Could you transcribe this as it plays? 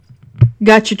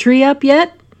Got your tree up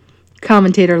yet?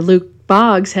 Commentator Luke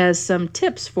Boggs has some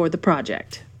tips for the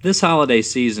project. This holiday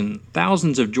season,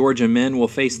 thousands of Georgia men will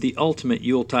face the ultimate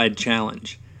Yuletide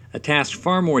challenge, a task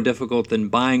far more difficult than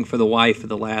buying for the wife at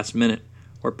the last minute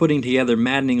or putting together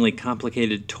maddeningly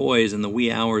complicated toys in the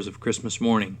wee hours of Christmas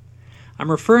morning.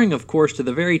 I'm referring, of course, to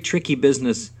the very tricky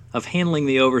business of handling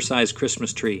the oversized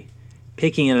Christmas tree,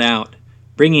 picking it out,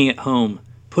 bringing it home,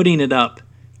 putting it up,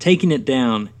 taking it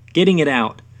down, getting it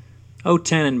out. Oh,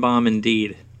 Tannenbaum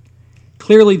indeed.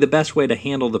 Clearly, the best way to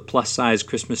handle the plus-size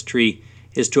Christmas tree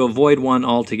is to avoid one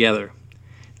altogether.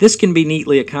 This can be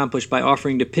neatly accomplished by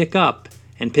offering to pick up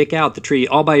and pick out the tree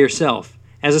all by yourself,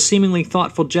 as a seemingly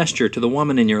thoughtful gesture to the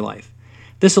woman in your life.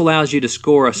 This allows you to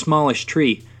score a smallish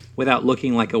tree without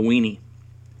looking like a weenie.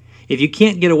 If you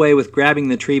can't get away with grabbing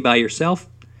the tree by yourself,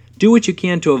 do what you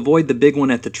can to avoid the big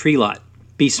one at the tree lot.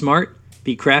 Be smart,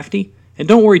 be crafty, and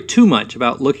don't worry too much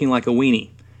about looking like a weenie.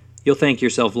 You'll thank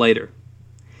yourself later.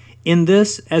 In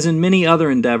this, as in many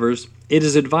other endeavors, it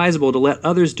is advisable to let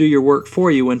others do your work for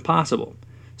you when possible.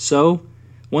 So,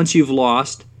 once you've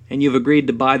lost and you've agreed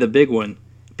to buy the big one,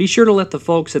 be sure to let the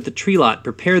folks at the tree lot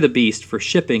prepare the beast for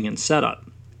shipping and setup.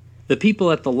 The people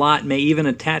at the lot may even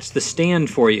attach the stand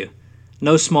for you.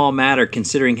 No small matter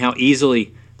considering how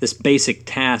easily this basic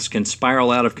task can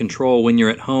spiral out of control when you're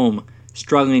at home,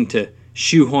 struggling to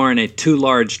shoehorn a too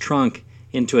large trunk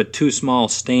into a too small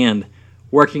stand,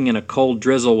 working in a cold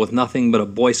drizzle with nothing but a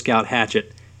Boy Scout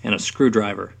hatchet and a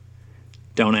screwdriver.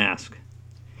 Don't ask.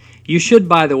 You should,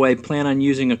 by the way, plan on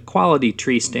using a quality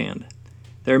tree stand.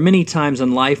 There are many times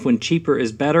in life when cheaper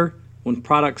is better, when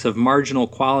products of marginal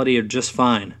quality are just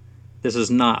fine. This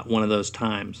is not one of those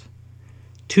times.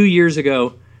 2 years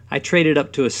ago, I traded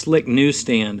up to a slick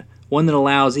newsstand, one that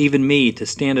allows even me to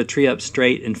stand a tree up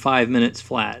straight in 5 minutes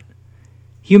flat.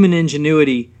 Human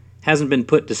ingenuity hasn't been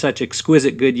put to such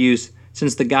exquisite good use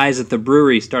since the guys at the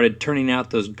brewery started turning out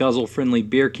those guzzle-friendly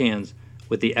beer cans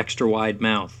with the extra-wide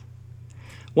mouth.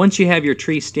 Once you have your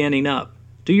tree standing up,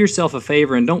 do yourself a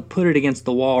favor and don't put it against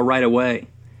the wall right away.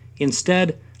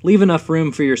 Instead, leave enough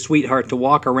room for your sweetheart to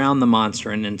walk around the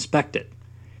monster and inspect it.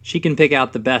 She can pick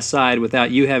out the best side without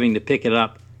you having to pick it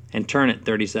up and turn it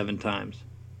 37 times.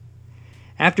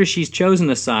 After she's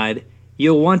chosen a side,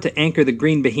 you'll want to anchor the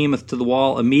green behemoth to the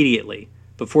wall immediately,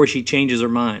 before she changes her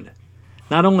mind.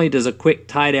 Not only does a quick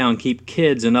tie-down keep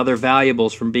kids and other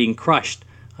valuables from being crushed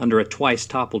under a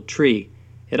twice-toppled tree,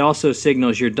 it also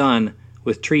signals you're done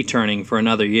with tree turning for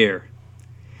another year.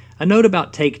 A note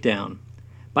about takedown.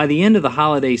 By the end of the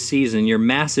holiday season, your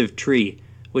massive tree,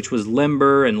 which was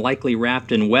limber and likely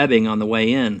wrapped in webbing on the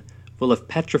way in, will have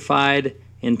petrified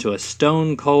into a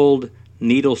stone-cold,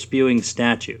 needle-spewing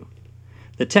statue.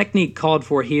 The technique called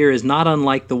for here is not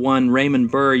unlike the one Raymond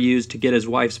Burr used to get his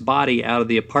wife's body out of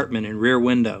the apartment and rear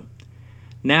window.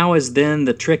 Now as then,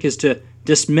 the trick is to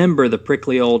dismember the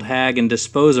prickly old hag and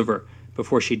dispose of her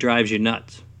before she drives you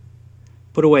nuts.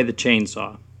 Put away the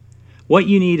chainsaw. What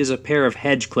you need is a pair of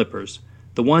hedge clippers,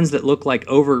 the ones that look like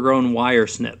overgrown wire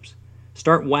snips.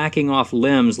 Start whacking off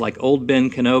limbs like old Ben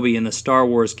Kenobi in the Star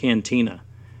Wars cantina.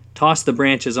 Toss the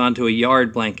branches onto a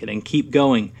yard blanket and keep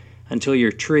going until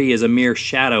your tree is a mere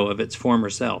shadow of its former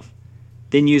self.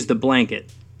 Then use the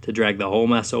blanket to drag the whole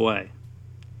mess away.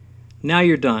 Now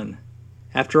you're done.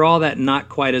 After all that not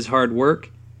quite as hard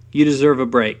work, you deserve a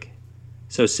break.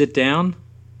 So sit down,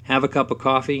 have a cup of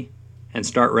coffee, and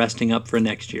start resting up for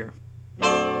next year.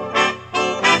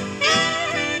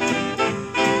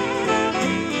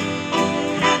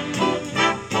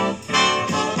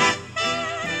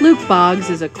 Luke Boggs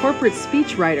is a corporate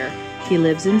speechwriter. He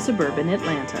lives in suburban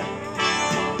Atlanta.